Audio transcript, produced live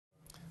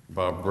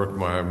Bob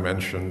Brookmeyer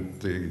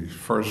mentioned the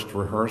first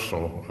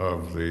rehearsal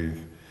of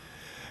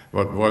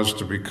what was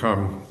to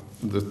become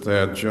the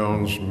Thad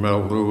Jones,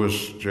 Mel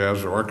Lewis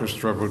Jazz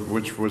Orchestra, but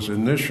which was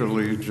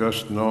initially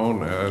just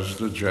known as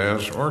the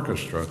Jazz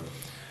Orchestra.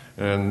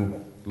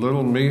 And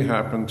little me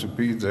happened to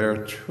be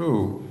there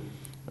too,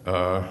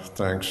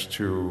 thanks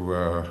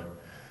to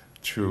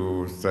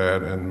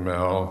Thad and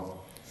Mel.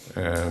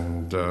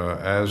 And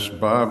as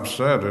Bob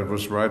said, it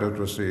was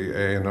the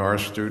A&R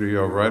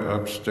studio right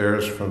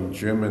upstairs from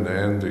Jim and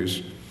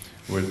Andy's,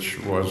 which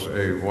was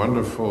a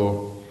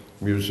wonderful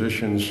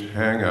musicians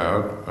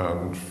hangout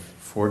on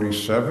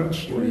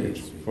 47th?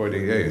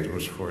 48. It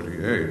was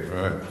 48,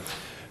 right.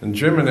 And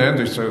Jim and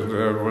Andy's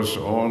was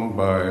owned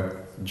by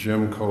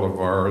Jim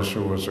Colivares,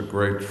 who was a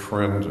great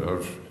friend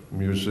of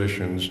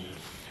musicians.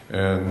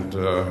 And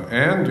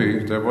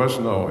Andy, there was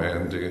no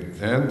Andy.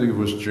 Andy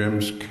was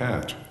Jim's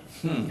cat.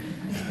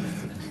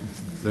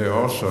 They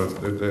also,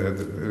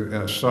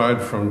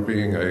 aside from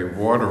being a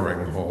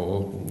watering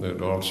hole,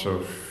 it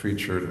also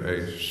featured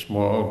a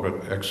small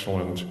but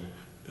excellent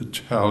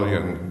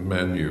Italian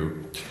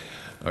menu.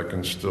 I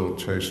can still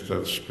taste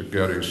that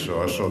spaghetti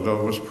sauce,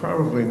 although it was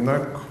probably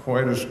not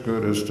quite as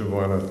good as the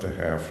one at the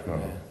half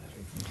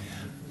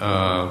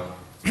now.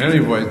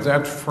 Anyway,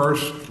 that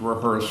first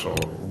rehearsal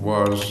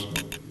was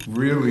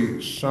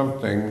really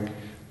something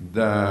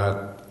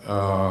that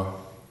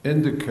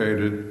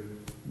indicated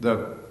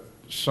that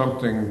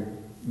something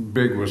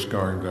big was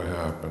going to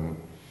happen.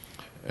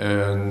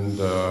 And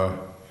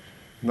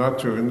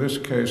in this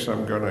case,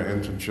 I'm going to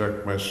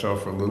interject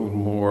myself a little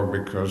more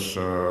because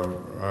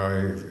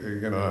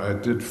I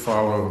did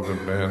follow the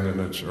band in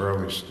its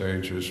early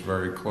stages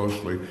very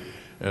closely,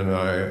 and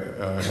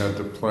I had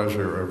the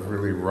pleasure of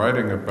really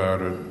writing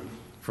about it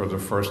for the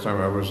first time.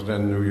 I was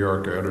then New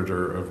York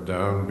editor of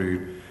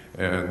Downbeat,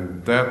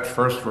 and that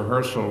first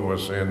rehearsal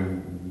was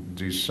in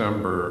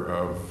December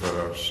of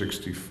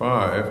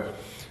 '65,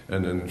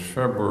 and in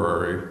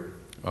February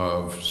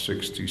of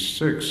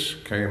 '66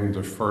 came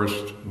the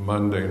first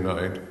Monday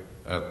night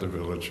at the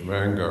Village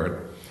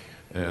Vanguard,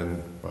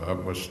 and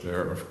Bob was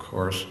there, of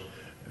course,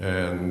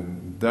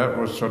 and that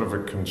was sort of a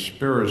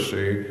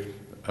conspiracy.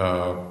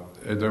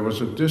 There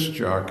was a disc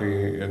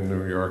jockey in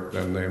New York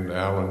then named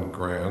Alan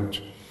Grant,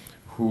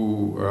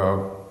 who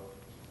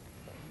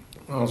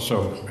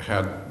also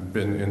had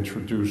been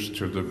introduced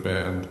to the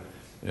band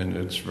in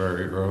its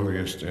very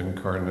earliest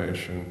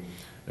incarnation,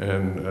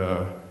 and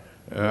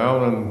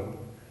Alan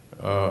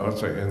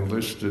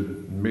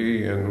enlisted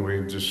me, and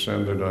we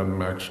descended on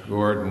Max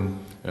Gordon,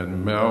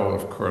 and Mel,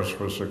 of course,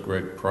 was a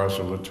great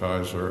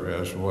proselytizer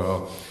as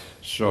well.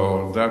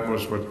 So that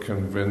was what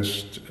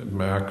convinced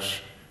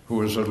Max, who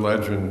was a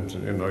legend.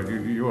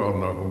 You all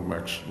know who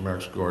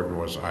Max Gordon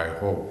was, I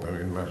hope. I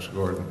mean, Max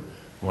Gordon,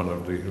 one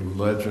of the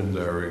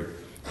legendary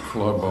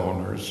club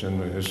owners in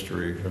the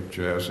history of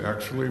jazz,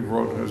 actually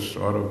wrote his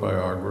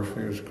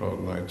autobiography. It's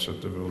called Nights at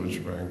the Village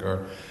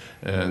Vanguard.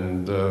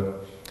 And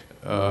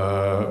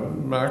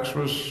Max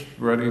was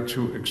ready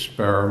to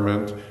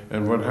experiment,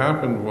 and what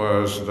happened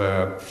was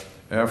that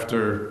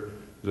after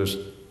this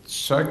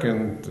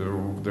second,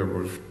 there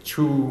were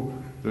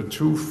the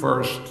two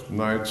first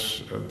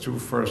nights, two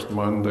first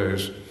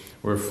Mondays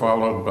were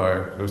followed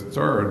by the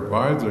third.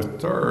 By the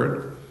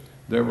third,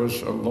 there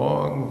was a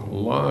long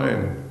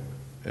line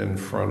in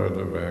front of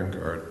the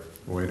Vanguard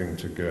waiting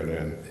to get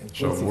in.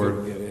 So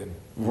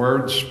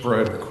word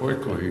spread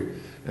quickly.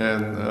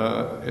 And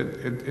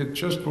it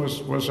just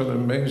was an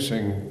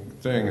amazing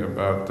thing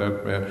about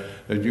that band,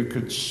 that you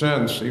could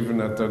sense, even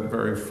at that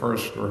very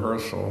first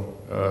rehearsal,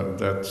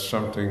 that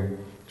something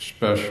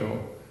special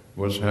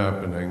was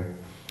happening.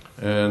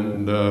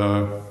 And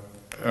I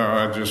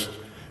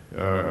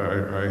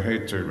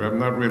hate to, I'm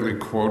not really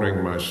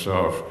quoting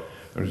myself,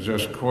 I'm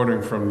just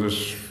quoting from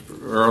this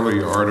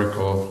early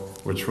article,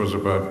 which was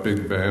about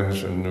big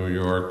bands in New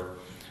York.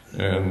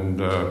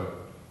 And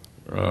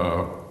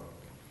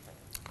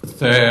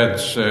Thad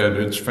said,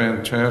 "It's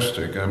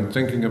fantastic. I'm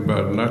thinking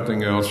about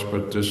nothing else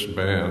but this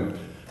band.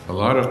 A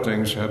lot of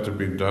things had to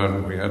be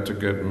done. We had to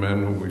get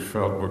men who we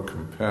felt were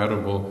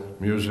compatible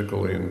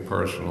musically and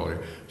personally.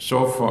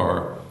 So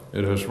far,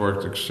 it has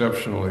worked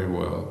exceptionally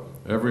well.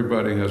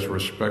 Everybody has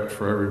respect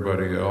for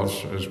everybody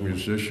else as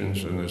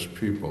musicians and as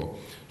people.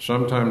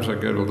 Sometimes I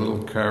get a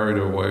little carried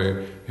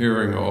away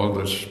hearing all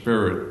the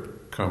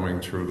spirit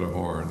coming through the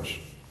horns."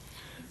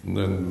 And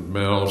then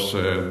Mel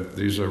said,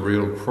 "These are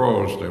real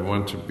pros. They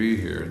want to be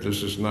here.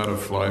 This is not a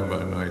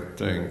fly-by-night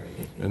thing.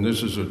 And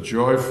this is a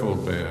joyful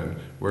band.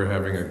 We're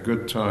having a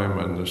good time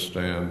on the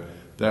stand.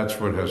 That's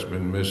what has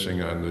been missing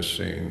on the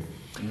scene."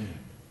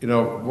 You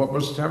know, what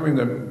was happening,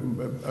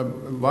 a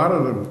lot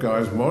of the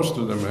guys, most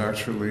of them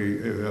actually,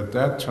 at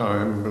that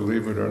time,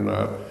 believe it or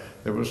not,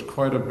 there was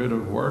quite a bit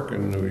of work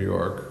in New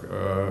York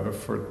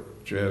for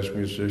jazz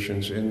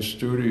musicians in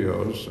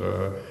studios.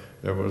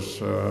 There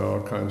was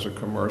all kinds of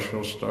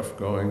commercial stuff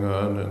going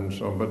on, and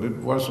so, but it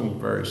wasn't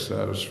very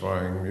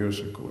satisfying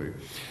musically.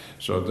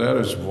 So that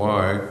is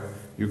why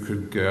you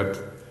could get,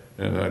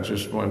 and I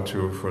just want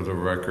to, for the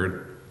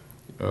record,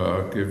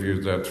 give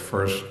you that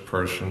first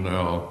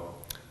personnel,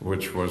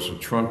 which was a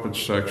trumpet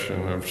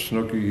section of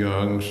Snooky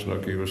Young.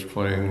 Snooky was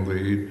playing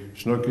lead.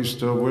 Snooky's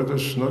still with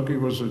us. Snooky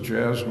was a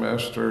jazz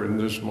master in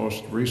this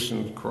most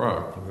recent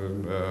crop.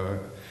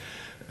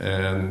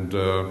 And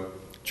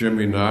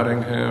Jimmy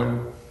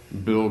Nottingham,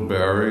 Bill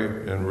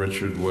Barry, and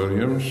Richard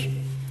Williams.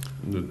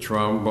 The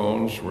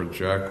trombones were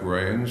Jack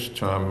Raines,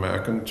 Tom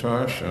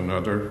McIntosh,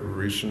 another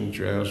recent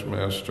jazz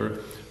master,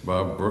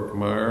 Bob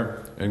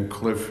Brookmeyer, and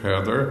Cliff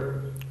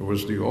Heather, who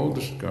was the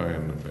oldest guy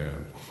in the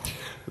band.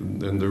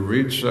 In the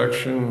reed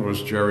section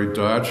was Jerry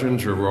Dodgen,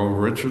 Jerome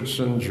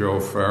Richardson, Joe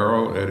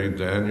Farrell, Eddie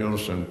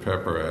Daniels, and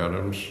Pepper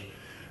Adams.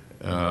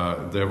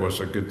 There was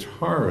a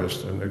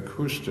guitarist, an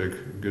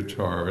acoustic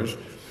guitarist,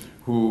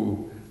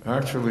 who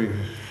actually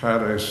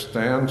had a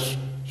stance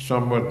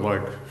somewhat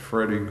like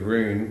Freddie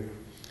Green,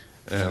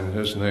 and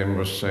his name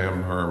was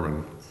Sam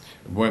Herman.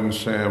 When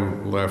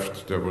Sam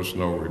left, there was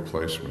no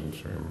replacement.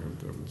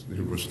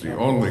 He was the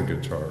only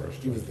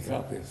guitarist. He was the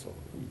copyist.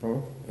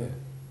 Oh?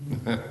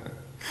 Yeah.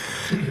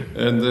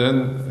 And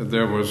then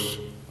there was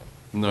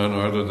none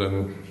other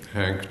than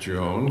Hank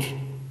Jones,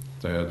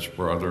 Dad's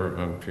brother,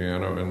 on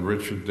piano, and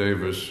Richard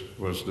Davis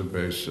was the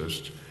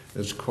bassist.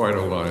 It's quite a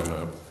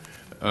lineup.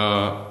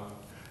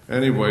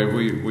 Anyway,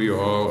 we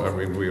all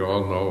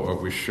know, or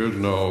we should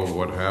know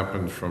what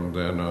happened from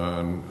then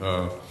on.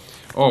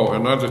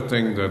 Another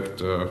thing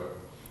that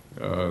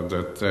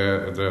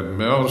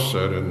Mel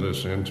said in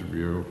this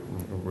interview,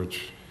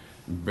 which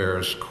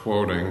bears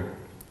quoting,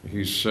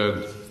 he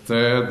said,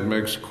 "Thad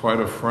makes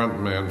quite a front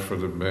man for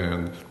the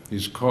band.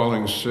 He's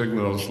calling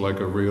signals like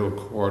a real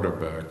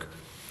quarterback."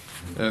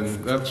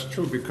 And that's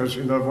true because,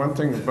 one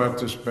thing about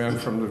this band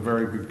from the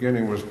very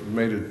beginning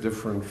made it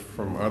different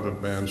from other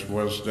bands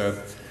was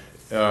that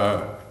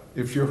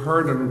if you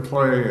heard him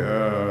play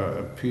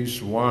a piece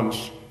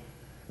once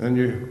and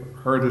you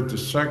heard it the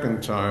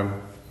second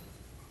time,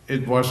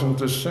 it wasn't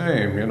the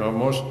same.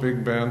 Most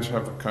big bands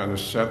have a kind of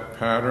set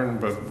pattern,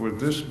 but with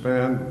this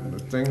band,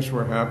 things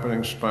were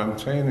happening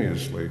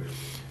spontaneously.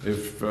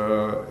 If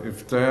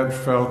Dad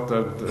felt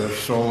that the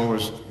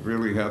soloist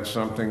really had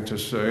something to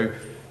say,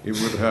 he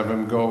would have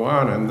him go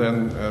on. And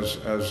then, as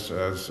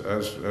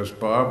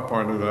Bob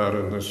pointed out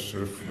in this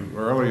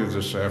earlier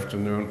this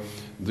afternoon,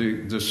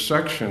 the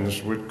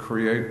sections would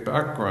create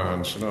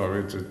backgrounds.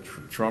 The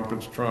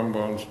trumpets,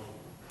 trombones,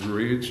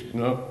 reeds.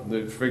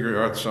 They'd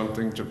figure out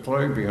something to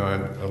play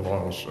behind a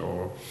long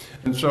solo.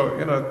 And so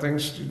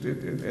things.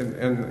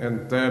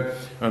 And Dad,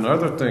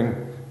 another thing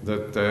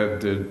that Dad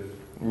did,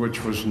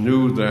 which was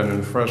new then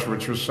and fresh,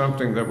 which was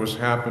something that was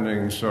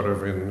happening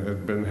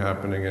had been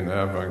happening in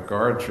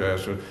avant-garde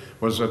jazz,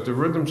 was that the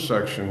rhythm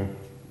section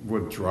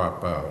would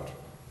drop out.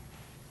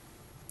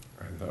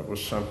 And that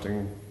was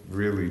something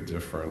really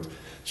different.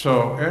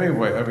 So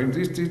anyway,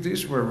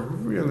 these were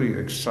really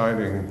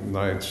exciting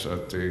nights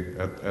at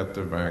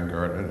the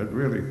Vanguard, and it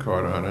really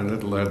caught on, and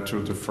it led to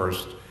the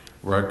first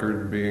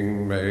record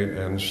being made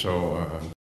and so on.